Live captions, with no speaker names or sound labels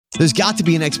There's got to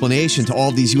be an explanation to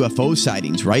all these UFO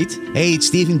sightings, right? Hey, it's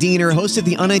Stephen Diener, host of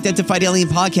the Unidentified Alien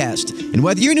Podcast. And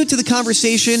whether you're new to the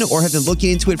conversation or have been looking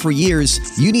into it for years,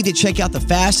 you need to check out the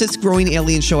fastest growing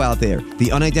alien show out there,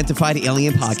 the Unidentified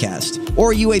Alien Podcast,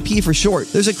 or UAP for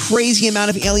short. There's a crazy amount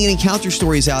of alien encounter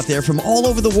stories out there from all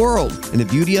over the world. And the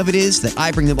beauty of it is that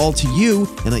I bring them all to you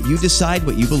and let you decide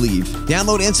what you believe.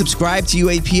 Download and subscribe to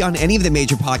UAP on any of the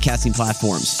major podcasting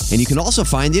platforms. And you can also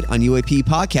find it on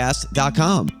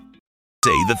UAPpodcast.com.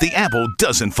 Say that the apple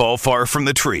doesn't fall far from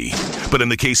the tree. But in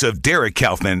the case of Derek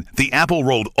Kaufman, the apple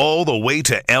rolled all the way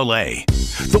to L.A.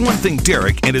 The one thing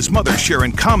Derek and his mother share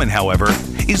in common, however,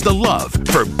 is the love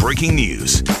for breaking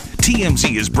news.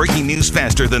 TMZ is breaking news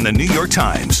faster than the New York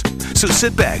Times. So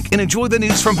sit back and enjoy the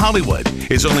news from Hollywood,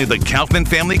 as only the Kaufman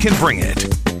family can bring it.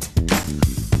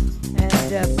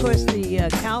 And, of course, the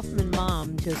Kaufman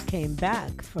mom just came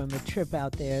back from a trip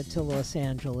out there to Los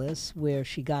Angeles where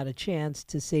she got a chance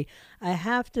to see. I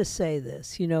have to say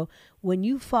this, when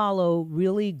you follow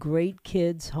really great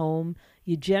kids home,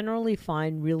 you generally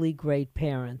find really great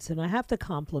parents. And I have to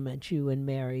compliment you and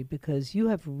Mary because you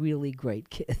have really great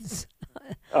kids.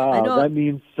 That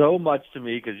means so much to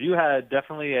me because you had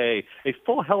definitely a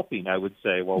full helping, I would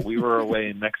say, while we were away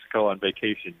in Mexico on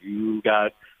vacation. You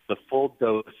got the full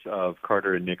dose of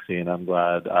Carter and Nixie, and I'm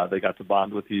glad they got to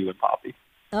bond with you and Poppy.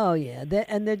 Oh yeah,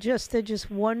 they're just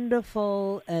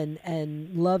wonderful and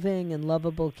loving and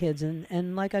lovable kids,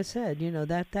 and like I said,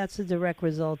 that's a direct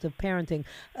result of parenting.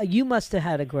 You must have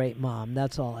had a great mom.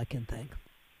 That's all I can think.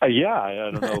 Yeah, I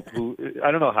don't know I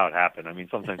don't know how it happened. I mean,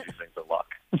 sometimes these things are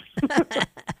luck.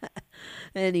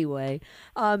 Anyway,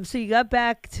 so you got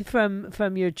back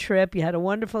from your trip. You had a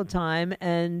wonderful time,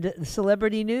 and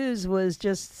celebrity news was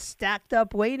just stacked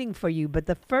up waiting for you. But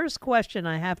the first question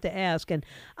I have to ask, and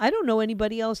I don't know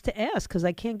anybody else to ask because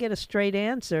I can't get a straight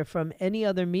answer from any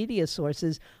other media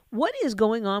sources, what is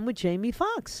going on with Jamie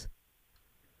Foxx?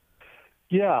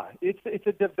 Yeah, it's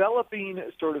a developing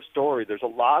sort of story. There's a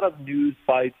lot of news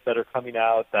bites that are coming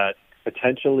out that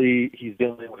potentially he's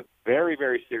dealing with very,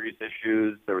 very serious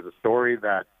issues. There was a story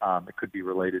that it could be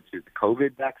related to the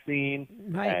COVID vaccine,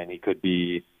 right, and he could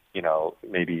be,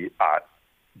 maybe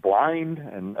blind.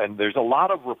 And there's a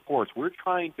lot of reports. We're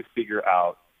trying to figure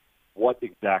out what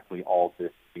exactly all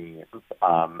this means.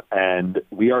 And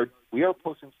we are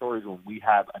posting stories when we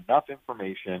have enough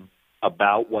information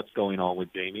about what's going on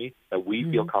with Jamie that we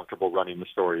feel comfortable running the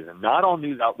stories. And not all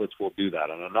news outlets will do that.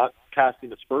 And I'm not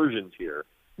casting aspersions here,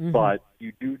 but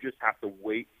you do just have to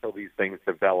wait till these things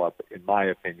develop, in my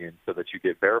opinion, so that you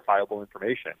get verifiable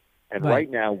information. And right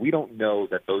now, we don't know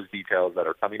that those details that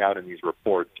are coming out in these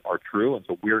reports are true, and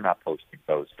so we're not posting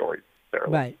those stories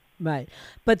necessarily. Right.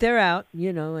 But they're out,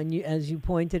 and as you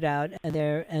pointed out,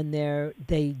 and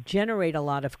they generate a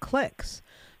lot of clicks.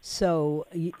 So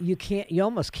you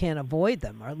almost can't avoid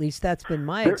them, or at least that's been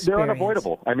my experience. They're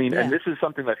unavoidable. I mean, and this is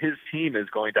something that his team is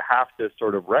going to have to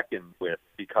sort of reckon with,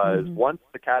 because once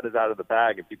the cat is out of the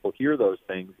bag and people hear those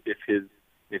things, if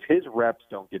his reps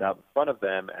don't get out in front of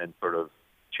them and sort of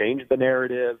change the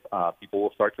narrative, people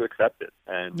will start to accept it.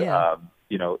 And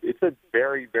it's a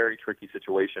very, very tricky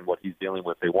situation what he's dealing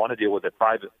with. They want to deal with it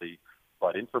privately,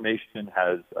 but information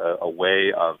has a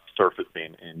way of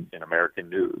surfacing in American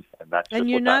news, and that's just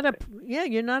you're not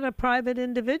a private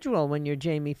individual when you're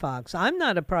Jamie Foxx. I'm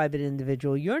not a private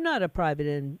individual. You're not a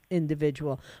private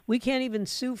individual. We can't even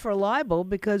sue for libel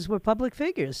because we're public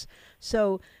figures.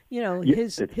 So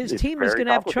his team is going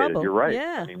to have trouble. You're right.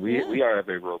 Yeah, I mean, we have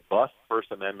a robust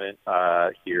First Amendment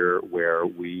here, where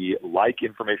we like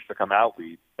information to come out.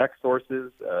 We check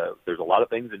sources. There's a lot of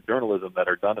things in journalism that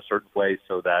are done a certain way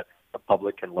so that the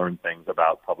public can learn things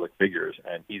about public figures,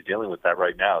 and he's dealing with that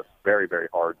right now. It's very, very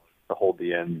hard to hold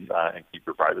the ends and keep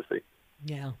your privacy.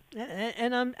 Yeah,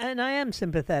 and I am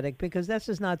sympathetic because this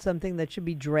is not something that should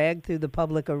be dragged through the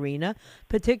public arena,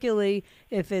 particularly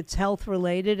if it's health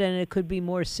related and it could be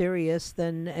more serious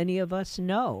than any of us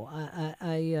know.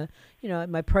 I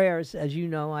my prayers, as you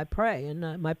know, I pray,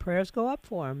 and my prayers go up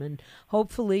for him. And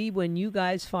hopefully, when you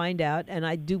guys find out, and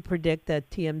I do predict that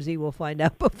TMZ will find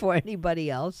out before anybody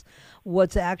else,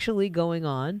 what's actually going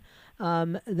on.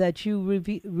 That you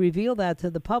reveal that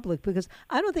to the public, because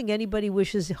I don't think anybody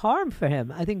wishes harm for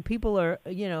him. I think people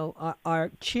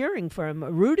are cheering for him,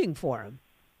 rooting for him.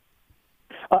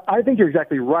 I think you're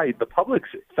exactly right. The public's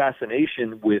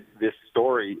fascination with this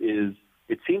story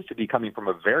it seems to be coming from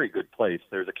a very good place.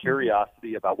 There's a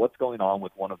curiosity about what's going on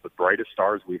with one of the brightest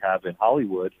stars we have in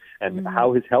Hollywood and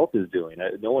how his health is doing.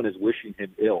 No one is wishing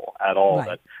him ill at all.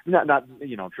 Right.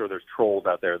 I'm sure there's trolls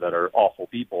out there that are awful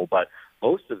people, but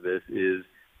most of this is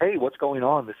hey, what's going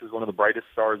on? This is one of the brightest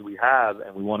stars we have,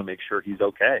 and we want to make sure he's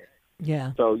okay.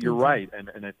 Yeah. So you're right,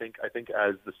 and I think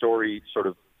as the story sort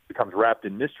of becomes wrapped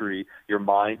in mystery, your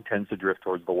mind tends to drift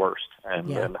towards the worst,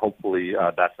 and hopefully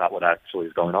that's not what actually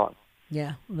is going on.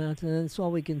 Yeah, that's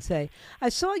all we can say. I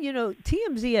saw,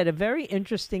 TMZ had a very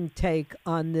interesting take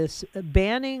on this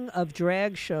banning of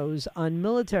drag shows on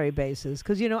military bases.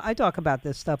 Because, I talk about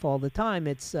this stuff all the time.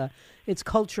 It's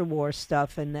culture war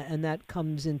stuff, and that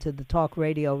comes into the talk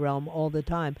radio realm all the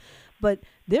time. But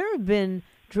there have been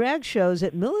drag shows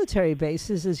at military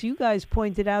bases, as you guys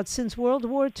pointed out, since World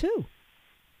War II.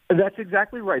 That's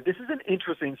exactly right. This is an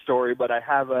interesting story, but I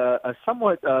have a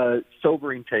somewhat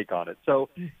sobering take on it. So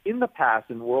in the past,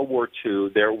 in World War II,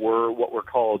 there were what were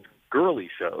called girly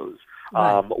shows,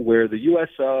 where the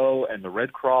USO and the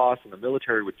Red Cross and the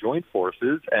military would join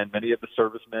forces, and many of the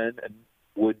servicemen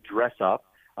would dress up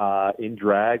in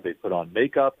drag. They'd put on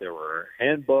makeup. There were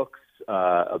handbooks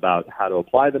about how to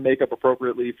apply the makeup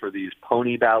appropriately for these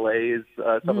pony ballets,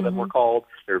 some of them were called.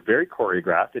 They were very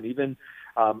choreographed, and even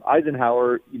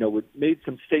Eisenhower, made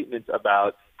some statements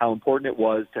about how important it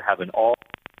was to have an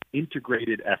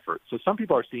all-integrated effort. So some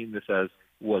people are seeing this as,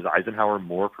 was Eisenhower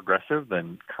more progressive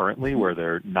than currently, where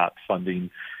they're not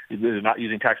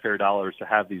using taxpayer dollars to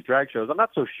have these drag shows? I'm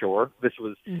not so sure this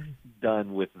was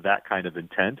done with that kind of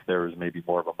intent. There was maybe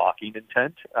more of a mocking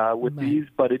intent with these,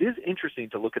 but it is interesting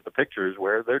to look at the pictures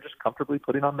where they're just comfortably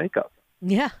putting on makeup.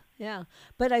 Yeah.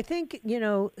 But I think,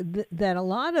 that a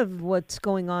lot of what's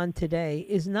going on today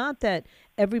is not that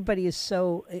everybody is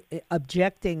so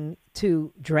objecting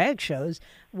to drag shows.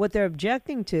 What they're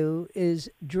objecting to is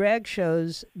drag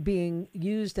shows being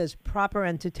used as proper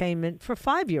entertainment for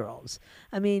 5-year-olds.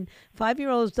 I mean,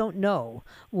 5-year-olds don't know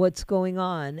what's going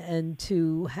on, and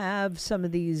to have some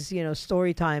of these,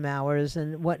 story time hours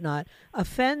and whatnot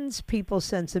offends people's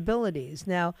sensibilities.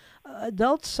 Now,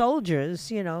 adult soldiers,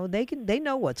 they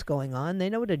know what's going on. They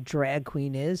know what a drag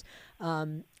queen is.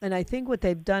 And I think what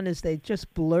they've done is they've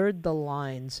just blurred the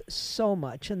lines so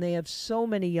much, and they have so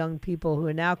many young people who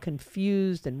are now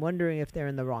confused and wondering if they're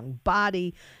in the wrong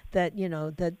body, that,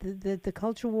 that the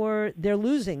culture war, they're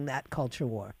losing that culture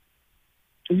war.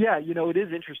 Yeah, it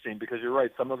is interesting because you're right.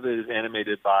 Some of it is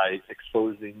animated by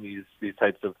exposing these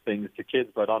types of things to kids,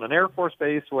 but on an Air Force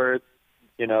base where it's,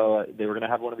 they were going to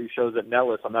have one of these shows at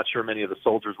Nellis, I'm not sure many of the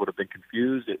soldiers would have been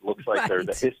confused. It looks like there's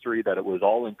a history that it was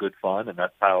all in good fun, and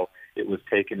that's how it was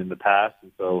taken in the past.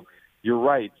 And so you're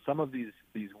right. Some of these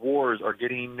wars are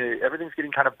everything's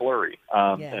getting kind of blurry,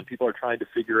 and people are trying to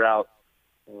figure out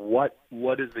what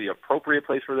is the appropriate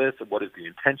place for this, and what is the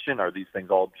intention. Are these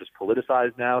things all just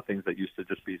politicized now, things that used to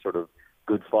just be sort of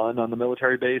good fun on the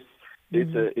military base?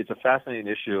 It's a fascinating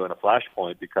issue and a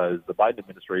flashpoint because the Biden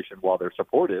administration, while they're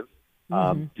supportive,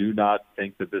 do not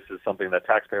think that this is something that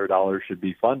taxpayer dollars should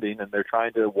be funding, and they're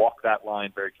trying to walk that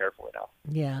line very carefully now.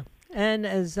 Yeah. And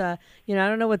as, I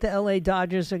don't know what the L.A.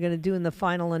 Dodgers are going to do in the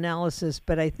final analysis,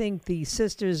 but I think the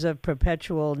Sisters of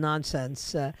Perpetual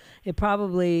Nonsense, it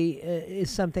probably is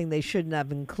something they shouldn't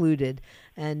have included.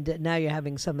 And now you're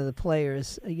having some of the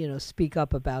players, speak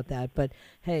up about that. But,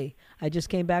 hey, I just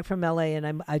came back from L.A.,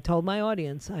 and I told my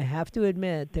audience, I have to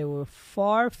admit, there were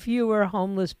far fewer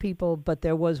homeless people, but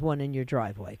there was one in your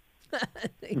driveway.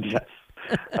 Yes,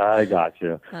 I got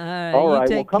you. All right,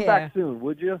 well, come back soon,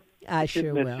 would you? I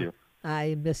sure will. You.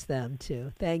 I miss them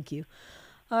too. Thank you.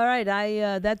 All right,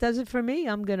 that does it for me.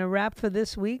 I'm going to wrap for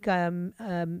this week.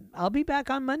 I'll be back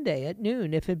on Monday at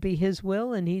noon if it be His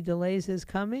will and He delays His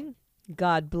coming.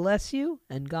 God bless you,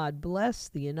 and God bless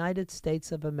the United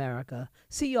States of America.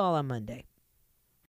 See you all on Monday.